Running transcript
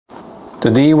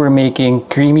Today we're making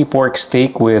creamy pork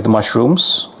steak with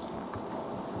mushrooms.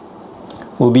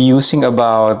 We'll be using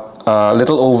about a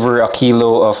little over a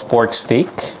kilo of pork steak.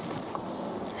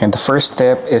 And the first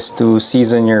step is to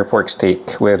season your pork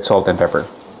steak with salt and pepper.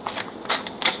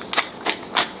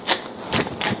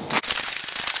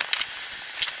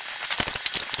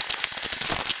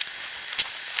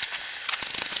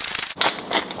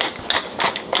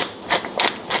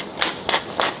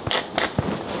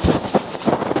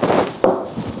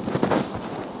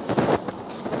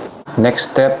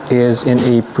 Next step is in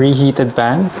a preheated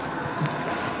pan.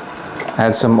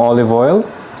 Add some olive oil.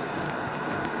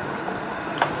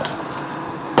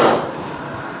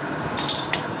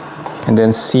 And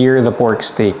then sear the pork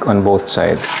steak on both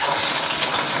sides.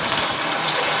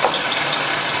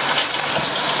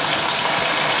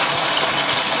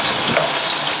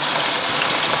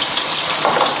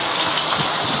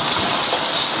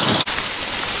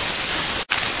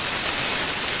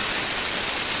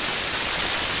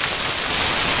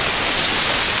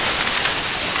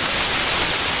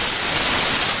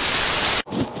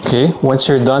 Okay, once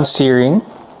you're done searing,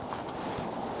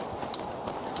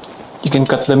 you can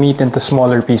cut the meat into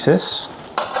smaller pieces,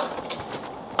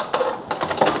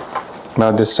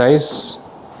 about this size.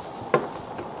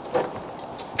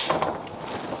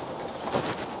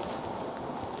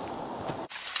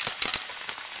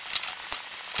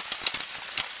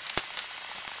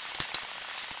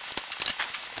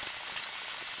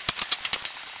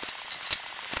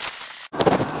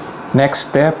 Next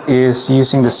step is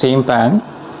using the same pan.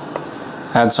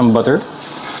 Add some butter.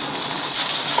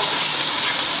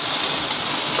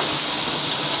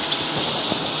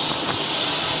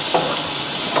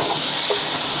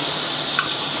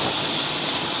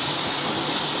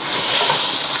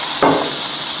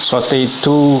 Saute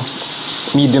 2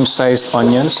 medium-sized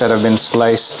onions that have been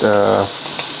sliced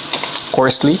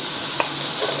coarsely.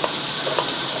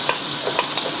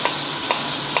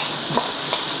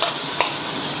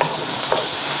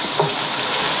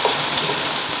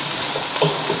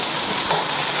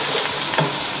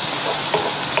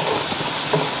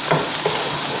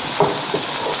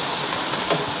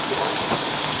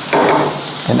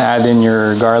 And add in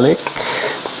your garlic.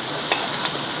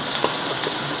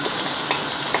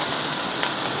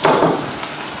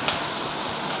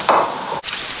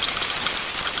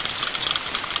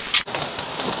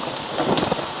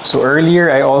 So earlier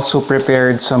I also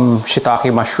prepared some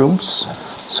shiitake mushrooms.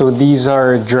 So these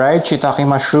are dried shiitake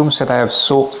mushrooms that I have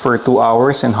soaked for 2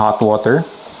 hours in hot water.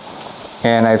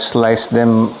 And I've sliced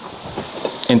them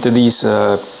into these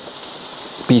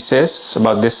pieces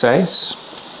about this size.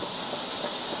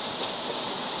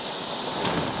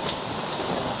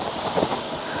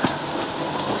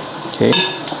 Okay,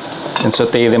 and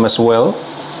saute them as well.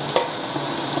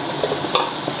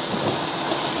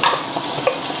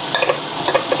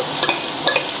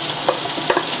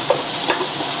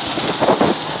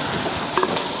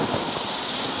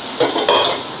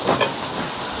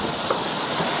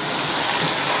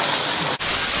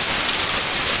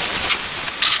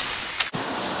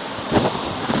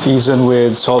 Season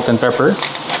with salt and pepper.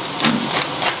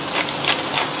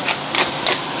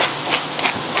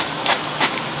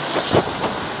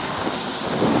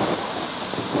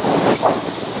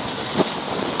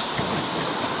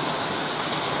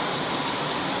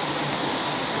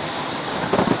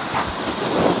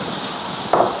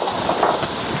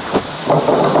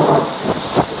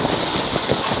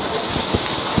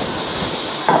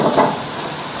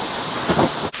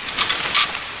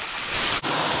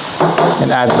 And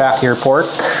add back your pork.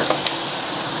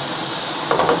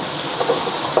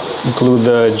 Include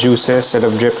the juices that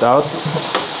have dripped out.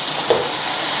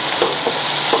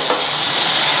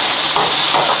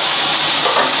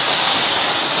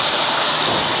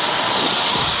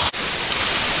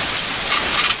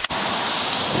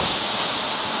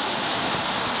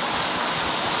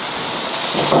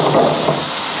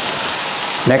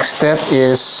 Next step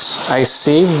is I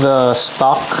save the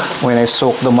stock when I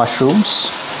soak the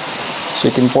mushrooms. So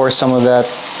you can pour some of that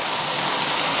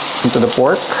into the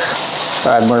pork to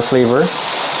add more flavor.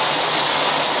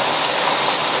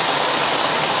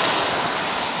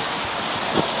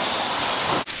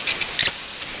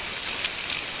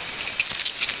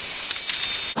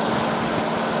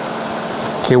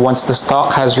 Okay, once the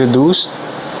stock has reduced,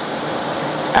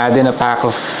 add in a pack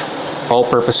of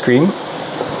all-purpose cream.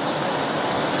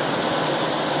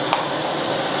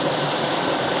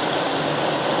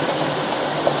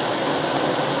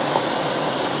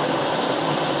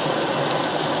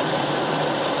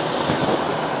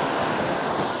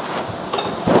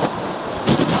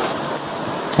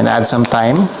 And add some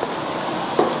thyme.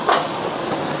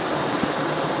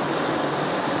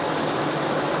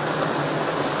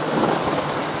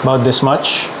 About this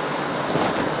much.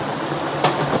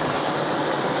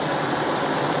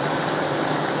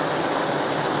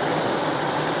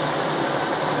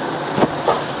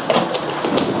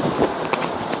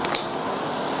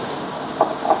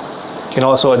 You can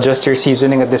also adjust your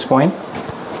seasoning at this point.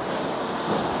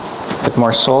 A bit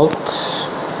more salt,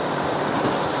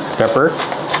 pepper.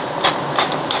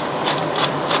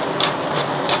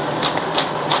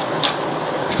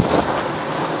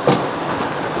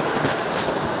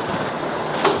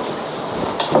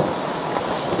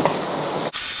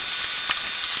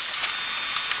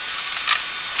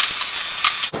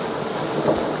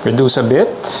 Reduce a bit.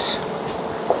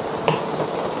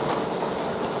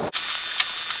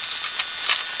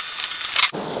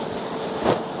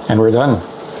 And we're done.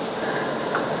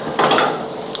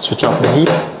 Switch off the heat.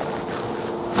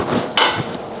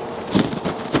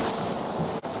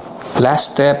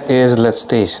 Last step is let's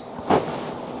taste.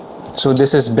 So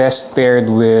this is best paired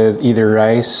with either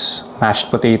rice, mashed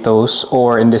potatoes,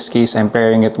 or in this case I'm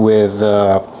pairing it with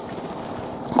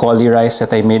cauli rice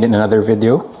that I made in another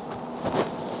video.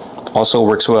 Also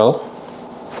works well.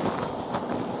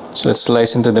 So let's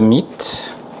slice into the meat.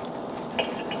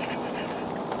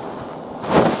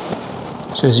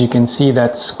 So as you can see,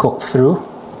 that's cooked through.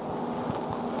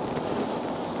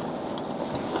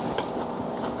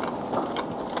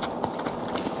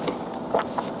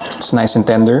 It's nice and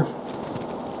tender.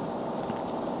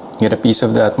 Get a piece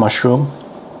of that mushroom.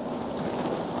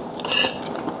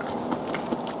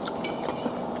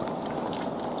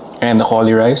 And the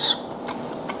cauli rice.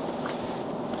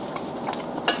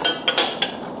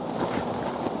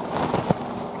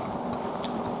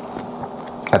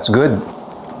 That's good.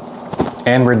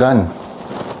 And we're done.